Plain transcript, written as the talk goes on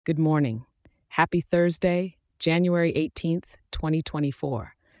Good morning. Happy Thursday, January 18th,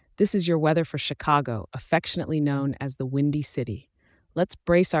 2024. This is your weather for Chicago, affectionately known as the Windy City. Let's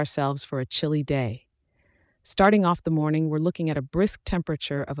brace ourselves for a chilly day. Starting off the morning, we're looking at a brisk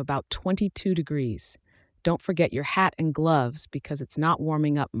temperature of about 22 degrees. Don't forget your hat and gloves because it's not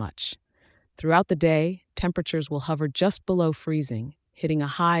warming up much. Throughout the day, temperatures will hover just below freezing, hitting a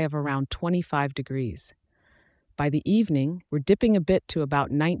high of around 25 degrees. By the evening, we're dipping a bit to about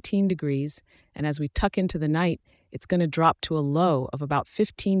 19 degrees, and as we tuck into the night, it's going to drop to a low of about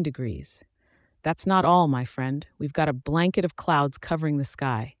 15 degrees. That's not all, my friend. We've got a blanket of clouds covering the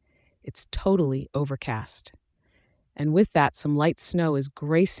sky. It's totally overcast. And with that, some light snow is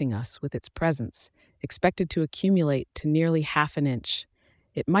gracing us with its presence, expected to accumulate to nearly half an inch.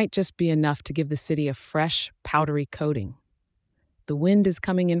 It might just be enough to give the city a fresh, powdery coating. The wind is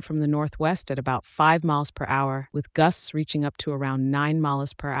coming in from the northwest at about 5 miles per hour, with gusts reaching up to around 9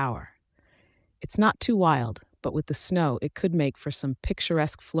 miles per hour. It's not too wild, but with the snow, it could make for some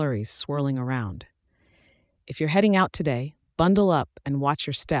picturesque flurries swirling around. If you're heading out today, bundle up and watch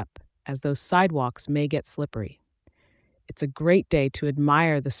your step, as those sidewalks may get slippery. It's a great day to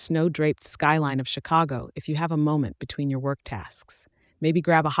admire the snow-draped skyline of Chicago if you have a moment between your work tasks. Maybe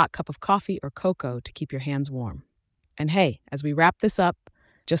grab a hot cup of coffee or cocoa to keep your hands warm. And hey, as we wrap this up,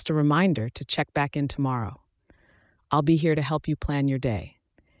 just a reminder to check back in tomorrow. I'll be here to help you plan your day.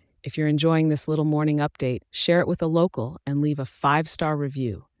 If you're enjoying this little morning update, share it with a local and leave a 5-star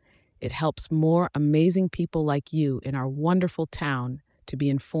review. It helps more amazing people like you in our wonderful town to be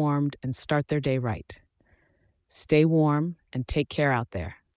informed and start their day right. Stay warm and take care out there.